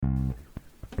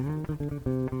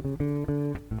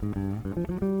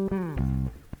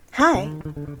Hi,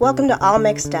 welcome to All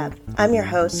Mixed Up. I'm your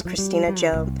host, Christina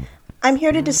Job. I'm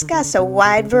here to discuss a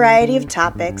wide variety of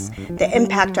topics that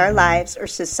impact our lives or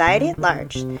society at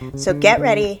large. So get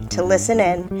ready to listen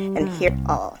in and hear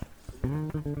all.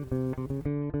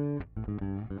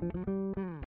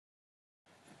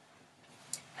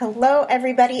 Hello,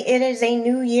 everybody. It is a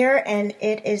new year and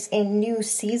it is a new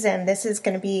season. This is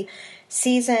going to be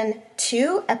season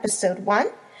 2, episode 1.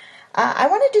 I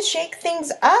wanted to shake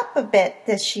things up a bit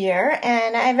this year,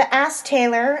 and I've asked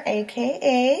Taylor,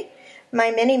 aka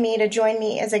my mini-me, to join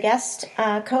me as a guest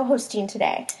co-hosting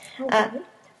today.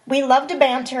 We love to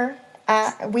banter.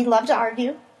 We love to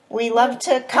argue. We love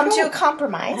to come to a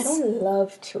compromise. I don't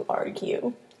love to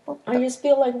argue. I just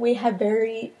feel like we have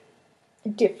very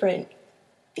different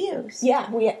views. Yeah,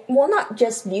 not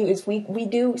just views. We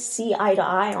do see eye to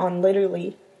eye on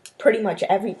literally pretty much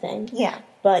everything. Yeah.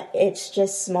 But it's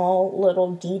just small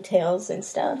little details and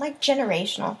stuff. Like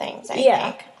generational things, I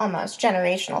think. Almost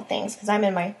generational things, because I'm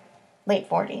in my late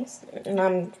 40s. And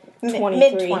I'm 23.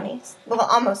 Mid-20s. Well,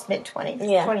 almost mid-20s.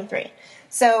 Yeah. 23.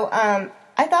 So,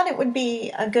 I thought it would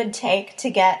be a good take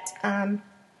to get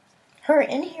her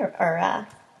in here, or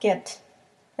get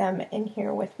them in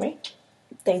here with me.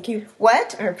 Thank you.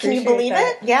 What? Can you believe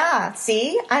that. it? Yeah.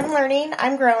 See? I'm learning.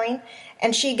 I'm growing.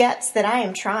 And she gets that I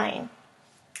am trying.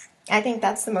 I think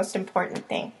that's the most important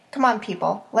thing. Come on,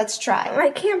 people. Let's try. I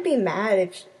can't be mad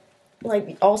if,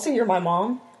 also you're my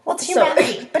mom. Well, it's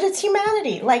humanity. But it's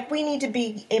humanity. We need to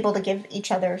be able to give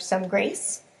each other some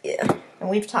grace. Yeah. And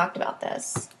we've talked about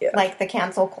this. Yeah. The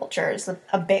cancel culture is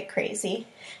a bit crazy.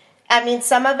 I mean,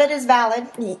 some of it is valid.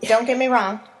 Yeah. Don't get me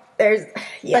wrong. But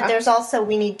there's also,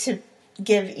 we need to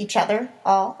give each other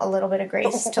all a little bit of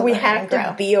grace to we learn have and grow.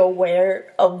 to be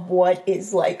aware of what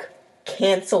is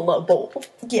cancelable.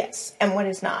 Yes, and what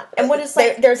is not. And what is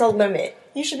there's a limit.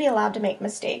 You should be allowed to make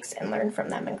mistakes and learn from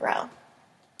them and grow.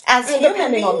 As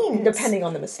human beings. Depending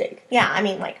on the mistake. Yeah, I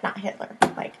mean, not Hitler.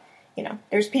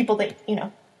 There's people that,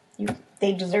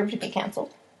 they deserve to be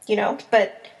canceled.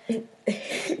 But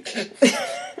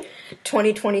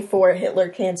 2024 Hitler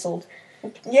canceled.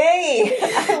 Yay!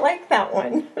 I like that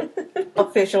one.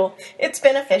 Official. It's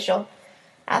been official.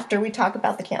 After we talk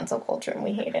about the cancel culture and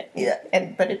we hate it. Yeah.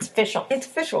 But it's official. It's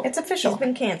official. It's official. He's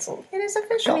been canceled. It is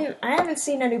official. I mean, I haven't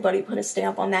seen anybody put a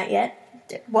stamp on that yet.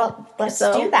 Well, let's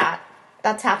do that.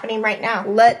 That's happening right now.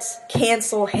 Let's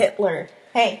cancel Hitler.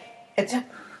 Hey, it's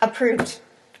approved.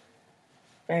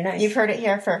 Very nice. You've heard it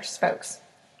here first, folks.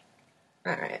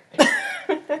 All right.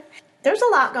 There's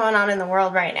a lot going on in the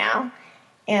world right now.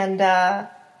 And I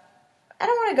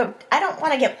don't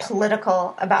want to get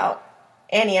political about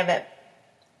any of it,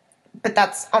 but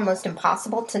that's almost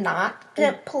impossible to not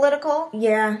get political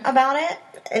about it.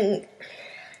 And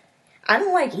I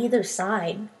don't like either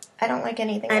side. I don't like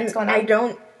anything that's going on. I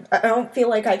don't feel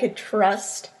like I could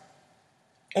trust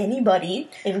anybody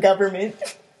in government,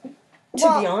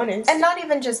 to be honest. And not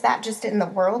even just that, just in the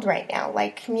world right now.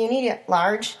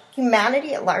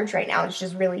 Humanity at large right now is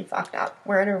just really fucked up.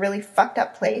 We're in a really fucked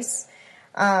up place.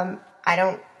 I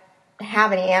don't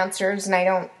have any answers, and I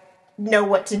don't know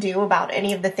what to do about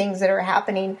any of the things that are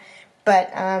happening.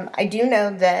 But I do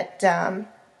know that a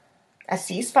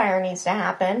ceasefire needs to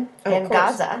happen in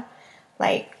Gaza.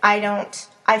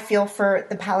 I feel for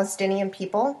the Palestinian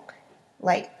people.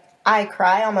 I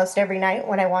cry almost every night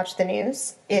when I watch the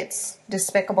news. It's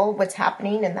despicable what's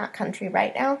happening in that country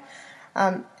right now.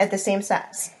 At the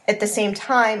same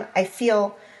time, I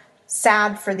feel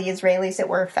sad for the Israelis that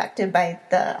were affected by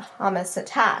the Hamas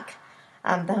attack.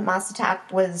 The Hamas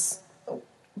attack was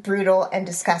brutal and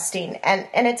disgusting, and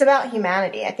it's about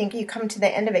humanity. I think you come to the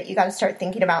end of it, you got to start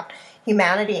thinking about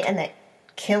humanity, and that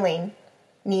killing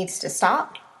needs to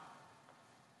stop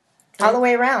all the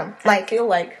way around. I feel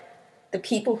like the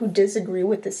people who disagree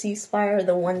with the ceasefire are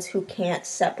the ones who can't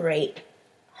separate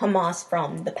Hamas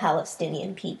from the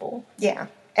Palestinian people. Yeah,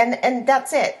 and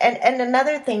that's it. And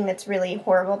another thing that's really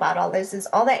horrible about all this is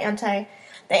all the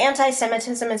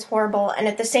anti-Semitism is horrible, and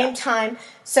at the same time,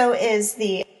 so is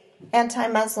the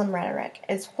anti-Muslim rhetoric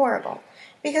is horrible.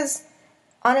 Because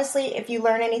honestly, if you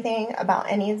learn anything about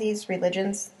any of these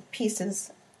religions, peace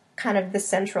is kind of the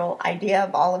central idea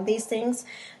of all of these things.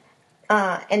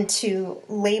 And to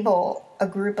label a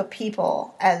group of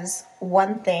people as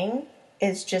one thing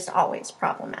is just always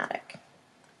problematic.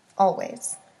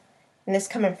 Always. And this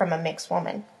coming from a mixed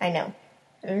woman, I know.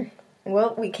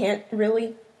 Well, we can't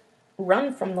really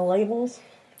run from the labels.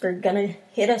 They're gonna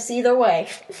hit us either way.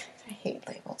 I hate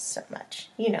labels so much.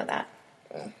 You know that.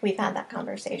 We've had that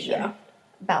conversation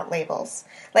about labels.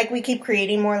 We keep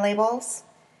creating more labels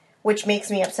which makes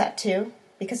me upset too.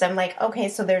 Because I'm like, okay,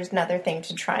 so there's another thing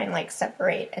to try and like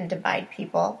separate and divide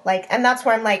people. Like, and that's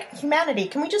where I'm like, humanity.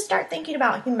 Can we just start thinking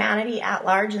about humanity at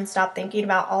large and stop thinking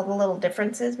about all the little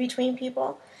differences between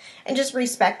people? And just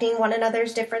respecting one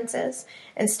another's differences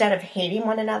instead of hating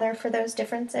one another for those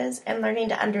differences and learning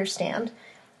to understand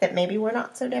that maybe we're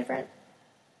not so different.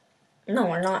 No,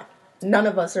 we're not. None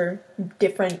of us are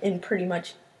different in pretty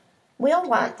much. We all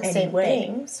want the same way.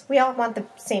 things. We all want the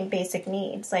same basic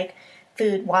needs, like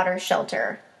food, water,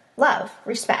 shelter, love,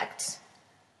 respect.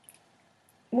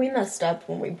 We messed up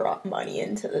when we brought money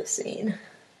into the scene.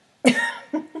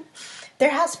 There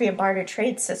has to be a barter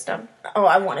trade system. Oh,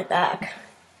 I want it back.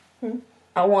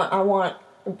 I want.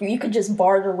 You could just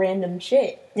barter random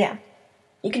shit. Yeah.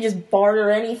 You could just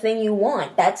barter anything you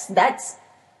want. That's.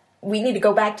 We need to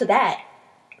go back to that.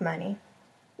 Money.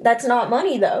 That's not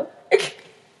money, though.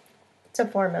 It's a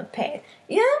form of pay.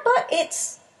 Yeah, but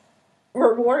it's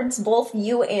rewards both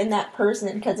you and that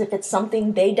person, because if it's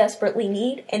something they desperately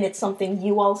need and it's something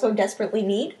you also desperately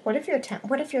need. What if you're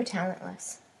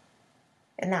talentless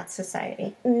in that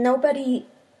society? Nobody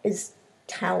is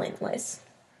talentless.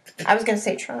 I was going to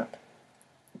say Trump.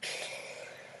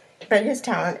 But his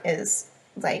talent is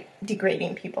like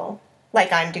degrading people.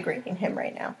 Like I'm degrading him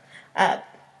right now.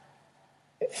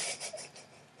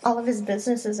 All of his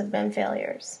businesses have been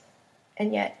failures.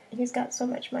 And yet he's got so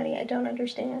much money. I don't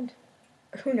understand.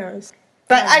 Who knows?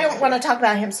 But I don't want to talk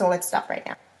about him, so let's stop right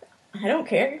now. I don't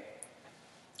care.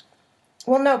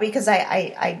 Well, no, because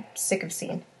I'm sick of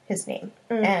seeing his name.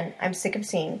 And I'm sick of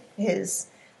seeing his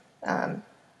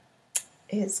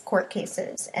court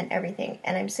cases and everything.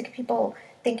 And I'm sick of people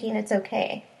thinking it's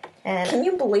okay. And can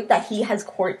you believe that he has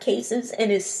court cases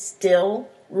and is still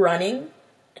running?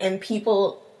 And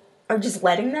people are just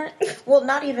letting that? Well,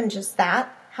 not even just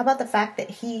that. How about the fact that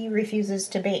he refuses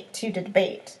to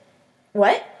debate?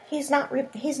 What? He's not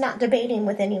debating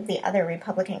with any of the other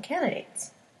Republican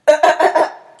candidates.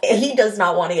 He does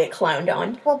not want to get clowned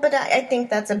on. Well, but I think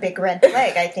that's a big red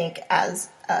flag. I think as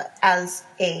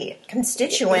a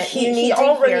constituent, he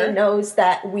already knows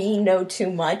that we know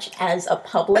too much as a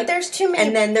public. But there's too many.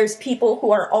 And then there's people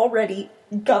who are already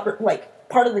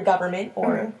part of the government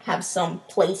or have some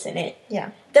place in it.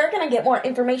 Yeah, they're gonna get more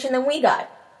information than we got.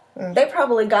 They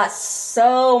probably got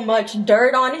so much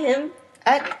dirt on him.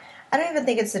 I don't even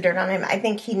think it's the dirt on him. I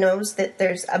think he knows that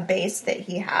there's a base that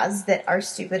he has that are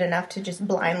stupid enough to just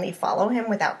blindly follow him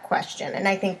without question. And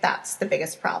I think that's the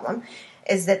biggest problem,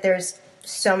 is that there's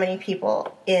so many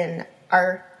people in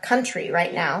our country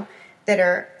right now that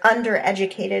are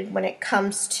undereducated when it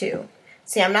comes to...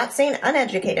 See, I'm not saying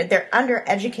uneducated. They're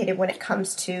undereducated when it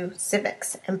comes to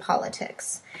civics and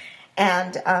politics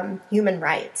and human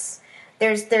rights.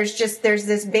 There's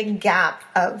this big gap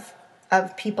of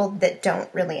people that don't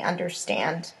really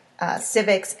understand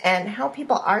civics and how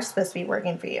people are supposed to be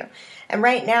working for you. And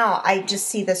right now, I just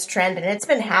see this trend, and it's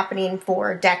been happening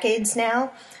for decades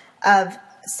now,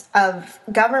 of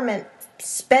government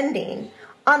spending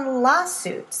on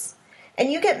lawsuits.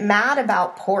 And you get mad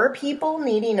about poor people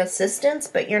needing assistance,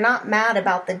 but you're not mad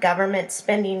about the government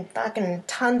spending fucking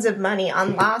tons of money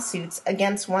on lawsuits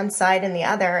against one side and the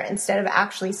other instead of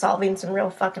actually solving some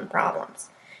real fucking problems.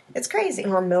 It's crazy.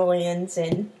 Or millions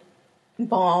in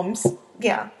bombs.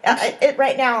 Yeah.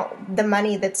 Right now, the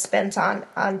money that's spent on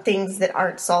things that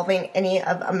aren't solving any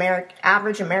of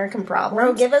average American problems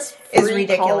Bro, give us is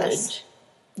ridiculous. College.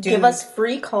 Give us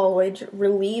free college,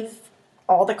 relieve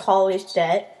all the college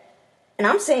debt. And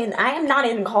I'm saying I am not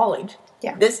in college.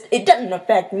 Yeah. It doesn't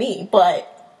affect me,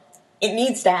 but it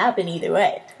needs to happen either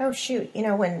way. Oh, shoot. You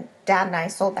know, when Dad and I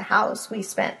sold the house, we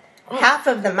spent half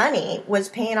of the money was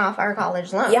paying off our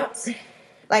college loans. Yep.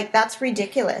 Like, that's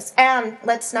ridiculous. And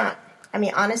let's not, I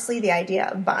mean, honestly, the idea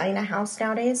of buying a house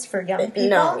nowadays for young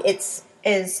people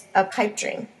is a pipe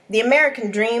dream. The American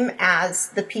dream, as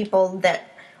the people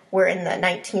that were in the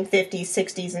 1950s,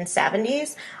 60s, and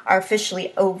 70s, are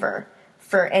officially over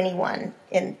for anyone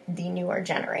in the newer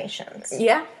generations.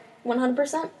 Yeah,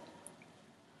 100%.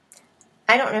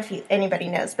 I don't know if anybody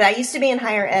knows, but I used to be in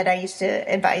higher ed. I used to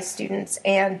advise students,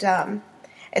 and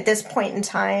at this point in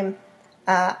time,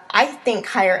 I think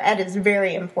higher ed is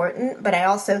very important, but I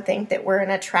also think that we're in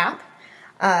a trap,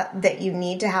 that you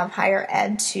need to have higher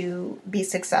ed to be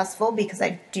successful, because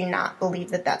I do not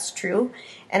believe that that's true,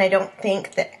 and I don't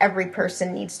think that every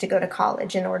person needs to go to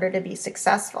college in order to be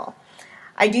successful.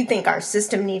 I do think our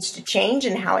system needs to change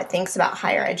in how it thinks about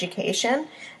higher education.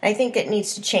 I think it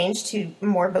needs to change to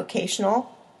more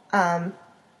vocational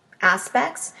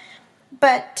aspects.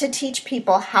 But to teach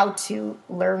people how to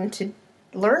learn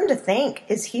to think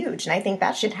is huge. And I think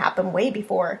that should happen way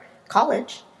before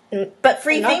college. But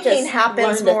free Not thinking just happens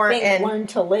learn to more think, in learn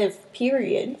to live,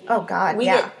 period. oh god, We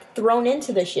yeah, get thrown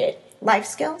into the shit. life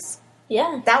skills.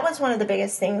 Yeah. That was one of the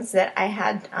biggest things that I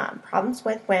had problems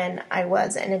with when I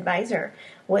was an advisor.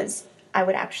 Was I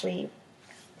would actually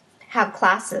have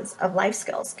classes of life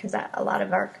skills because a lot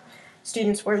of our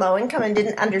students were low income and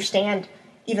didn't understand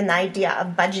even the idea of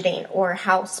budgeting or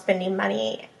how spending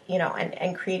money,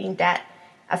 and creating debt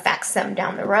affects them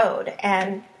down the road.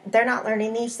 And they're not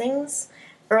learning these things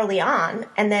early on.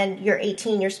 And then you're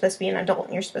 18, you're supposed to be an adult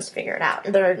and you're supposed to figure it out.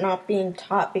 They're not being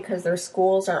taught because their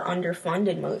schools are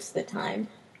underfunded most of the time.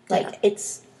 Like, Yeah.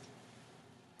 it's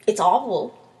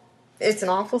awful. It's an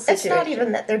awful It's situation. not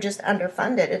even that they're just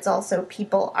underfunded. It's also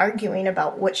people arguing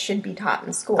about what should be taught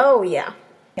in school. Oh, yeah.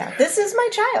 Yeah. This is my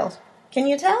child. Can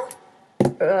you tell?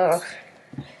 Ugh.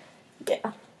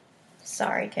 Yeah.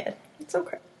 Sorry, kid. It's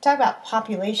okay. Talk about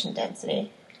population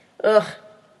density. Ugh.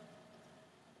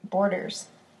 Borders.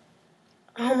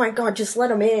 Oh my god, just let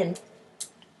them in.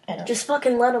 I don't Just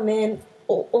fucking let them in.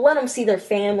 Let them see their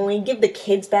family. Give the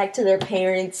kids back to their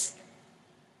parents.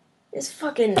 It's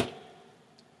fucking...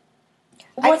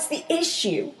 What's the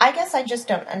issue? I guess I just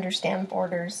don't understand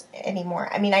borders anymore.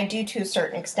 I mean, I do to a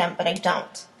certain extent, but I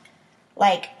don't.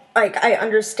 Like, I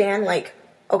understand,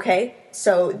 okay,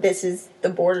 so this is the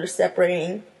border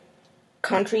separating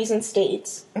countries and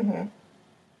states. mm-hmm.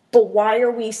 But why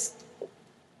are we...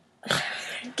 I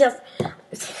guess...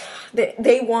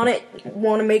 They want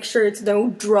to make sure it's no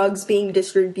drugs being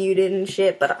distributed and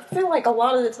shit, but I feel like a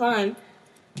lot of the time,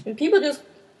 people just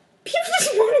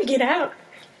want to get out.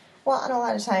 Well, and a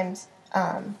lot of times,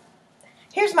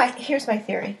 here's my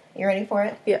theory. You ready for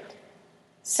it? Yeah.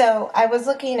 So I was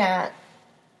looking at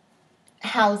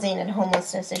housing and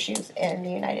homelessness issues in the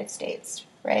United States,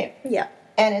 right? Yeah.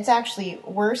 And it's actually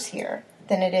worse here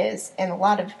than it is in a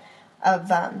lot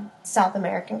of South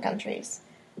American countries.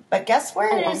 But guess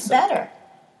where it is better?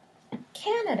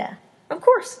 Canada. Of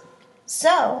course.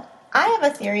 So I have a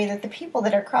theory that the people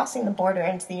that are crossing the border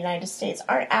into the United States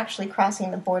aren't actually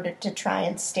crossing the border to try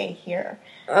and stay here.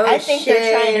 Oh, I think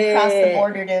they're trying to cross the shit.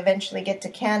 border to eventually get to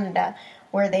Canada,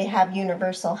 where they have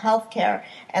universal health care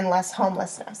and less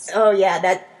homelessness. Oh, yeah,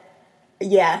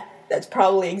 that's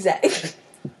probably exact.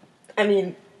 I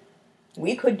mean,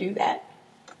 we could do that.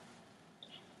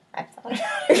 I've thought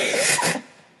about it.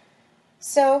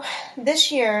 So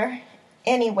this year,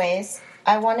 anyways,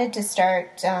 I wanted to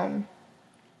start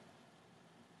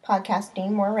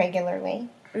podcasting more regularly.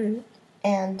 Mm-hmm.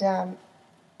 And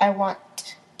I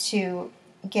want to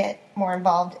get more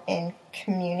involved in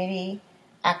community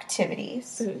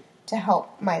activities Mm-hmm. to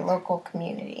help my local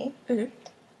community.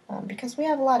 Mm-hmm. Because we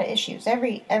have a lot of issues.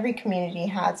 Every community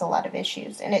has a lot of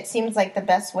issues. And it seems like the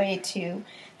best way to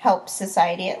help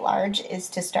society at large is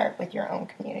to start with your own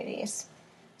communities.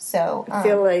 So I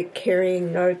feel like carrying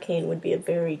Narcan would be a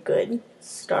very good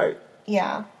start.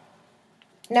 yeah.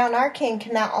 Now, Narcan,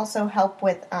 can that also help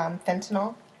with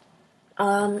fentanyl?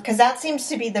 Because that seems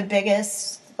to be the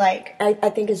biggest, like, I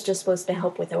think it's just supposed to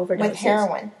help with overdoses. with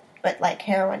heroin. But like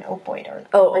heroin, opioid, or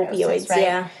opioids, right?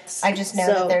 yeah. I just know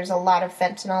that there's a lot of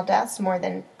fentanyl deaths, more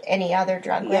than any other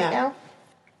drug Yeah. right now.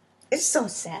 It's so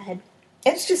sad.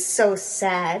 It's just so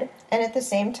sad. And at the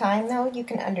same time, though, you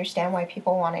can understand why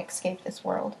people want to escape this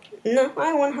world. No,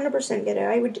 I 100% get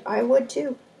it. I would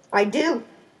too. I do.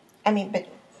 I mean, but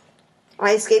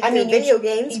I escaped through video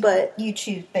games, but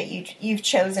you've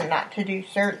chosen not to do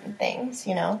certain things,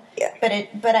 Yeah.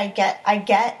 But I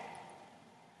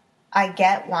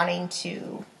get wanting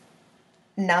to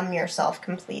numb yourself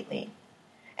completely,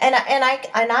 and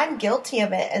I'm guilty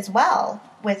of it as well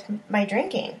with my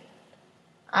drinking.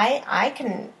 I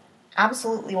can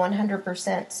absolutely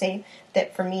 100% say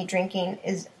that for me, drinking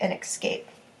is an escape.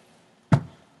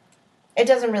 It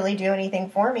doesn't really do anything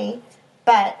for me,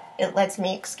 but it lets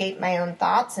me escape my own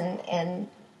thoughts, and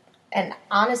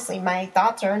honestly, my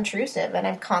thoughts are intrusive, and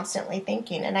I'm constantly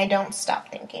thinking, and I don't stop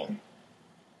thinking.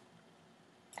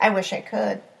 I wish I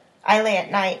could. I lay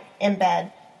at night in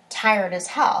bed, tired as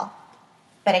hell,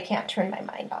 but I can't turn my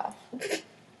mind off.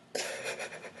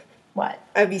 What?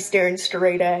 I'd be staring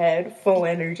straight ahead, full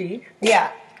energy.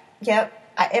 Yeah. Yep.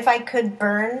 If I could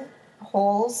burn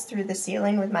holes through the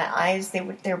ceiling with my eyes,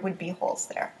 there would be holes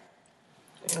there.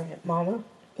 All right, Mama.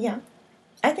 Yeah.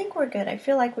 I think we're good. I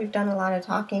feel like we've done a lot of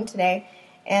talking today,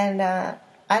 and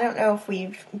I don't know if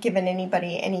we've given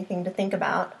anybody anything to think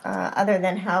about other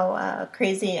than how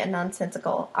crazy and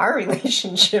nonsensical our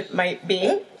relationship might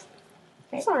be.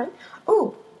 Okay. Sorry.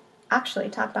 Ooh, actually,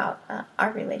 talk about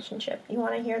our relationship. You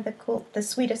want to hear the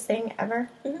sweetest thing ever?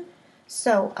 Mm-hmm.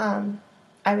 So,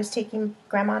 I was taking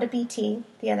Grandma to PT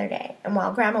the other day, and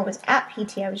while Grandma was at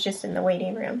PT, I was just in the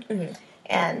waiting room,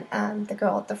 and the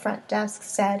girl at the front desk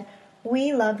said,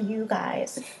 "We love you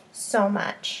guys so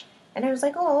much." And I was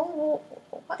like, "Oh,"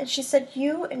 and she said,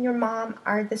 "You and your mom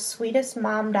are the sweetest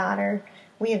mom-daughter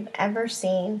we have ever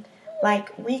seen.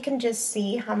 Like, we can just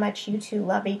see how much you two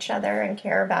love each other and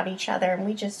care about each other, and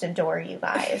we just adore you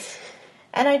guys."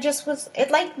 And I just was, it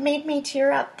like made me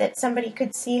tear up that somebody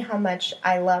could see how much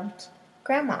I loved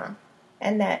Grandma,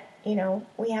 and that, you know,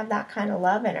 we have that kind of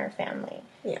love in our family.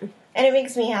 Yeah. And it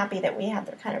makes me happy that we have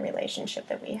the kind of relationship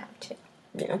that we have too.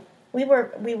 Yeah. We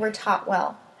were taught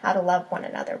well how to love one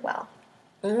another well.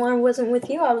 And when I wasn't with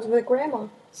you, I was with Grandma.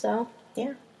 So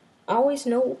Yeah. I always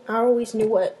knew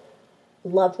what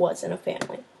love was in a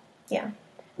family. Yeah.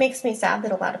 Makes me sad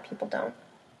that a lot of people don't.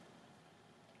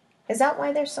 Is that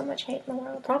why there's so much hate in the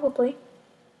world? Probably.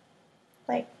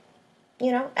 Like,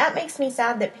 you know, that makes me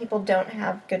sad that people don't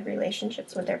have good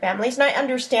relationships with their families. And I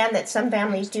understand that some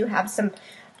families do have some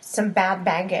bad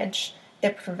baggage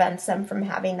that prevents them from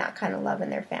having that kind of love in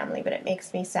their family, but it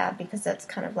makes me sad because that's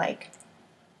kind of like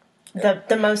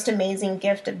the most amazing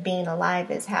gift of being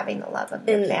alive is having the love of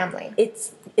your family.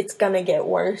 It's gonna get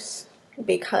worse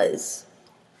because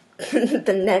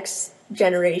the next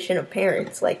generation of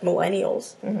parents, like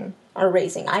millennials, are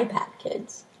raising iPad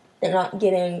kids. They're not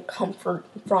getting comfort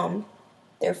from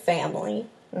their family.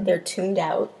 They're tuned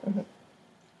out.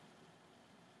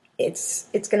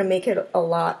 It's gonna make it a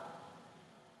lot.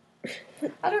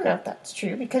 I don't know if that's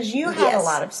true because you had a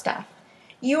lot of stuff.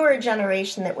 You were a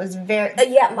generation that was very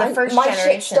my first my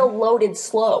generation. shit still loaded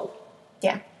slow.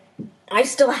 Yeah, I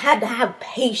still had to have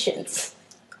patience.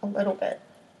 a little bit.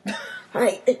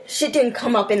 Shit didn't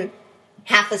come up in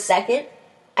half a second.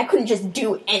 I couldn't just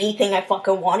do anything I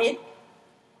fucking wanted.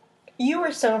 You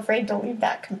were so afraid to leave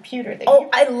that computer that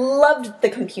I loved the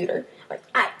computer.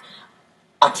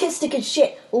 Autistic as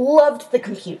shit, loved the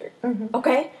computer.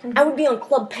 Okay? I would be on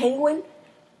Club Penguin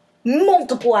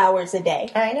multiple hours a day.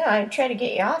 I know, I try to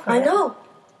get you off of I it. know.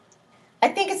 I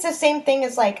think it's the same thing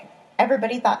as like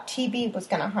everybody thought TB was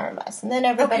going to harm us, and then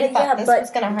everybody thought this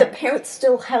was going to harm the parents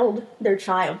still held their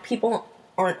child. People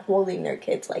aren't holding their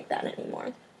kids like that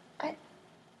anymore.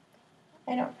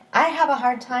 I have a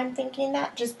hard time thinking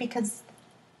that just because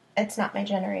it's not my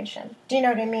generation. Do you know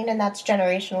what I mean? And that's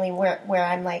generationally where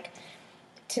I'm like,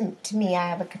 to me, I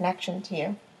have a connection to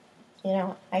you. You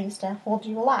know, I used to hold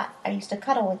you a lot. I used to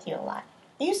cuddle with you a lot.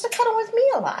 You used to cuddle with me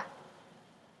a lot.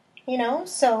 You know,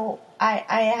 so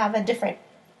I have a different...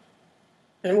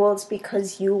 Well, it's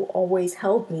because you always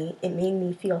held me. It made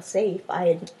me feel safe.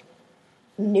 I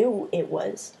knew it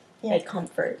was a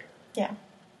comfort. Yeah.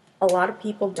 A lot of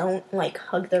people don't, like,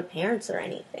 hug their parents or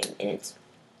anything, and it's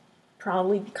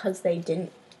probably because they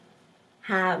didn't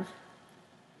have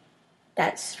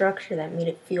that structure that made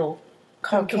it feel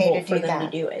comfortable for them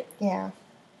to do it. Yeah.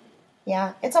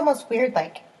 Yeah. It's almost weird,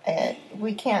 like,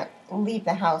 we can't leave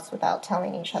the house without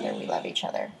telling each other we love each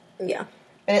other. Yeah.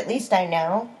 But at least I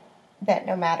know that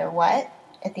no matter what,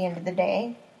 at the end of the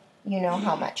day, you know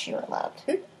how much you are loved.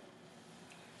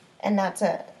 And that's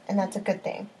a good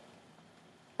thing.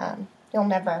 You'll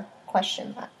never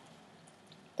question that.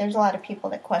 There's a lot of people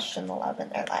that question the love in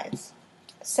their lives.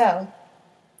 So,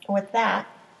 with that,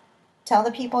 tell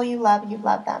the people you love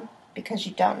them, because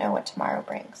you don't know what tomorrow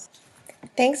brings.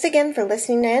 Thanks again for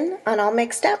listening in on All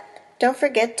Mixed Up. Don't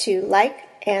forget to like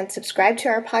and subscribe to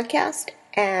our podcast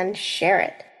and share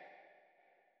it.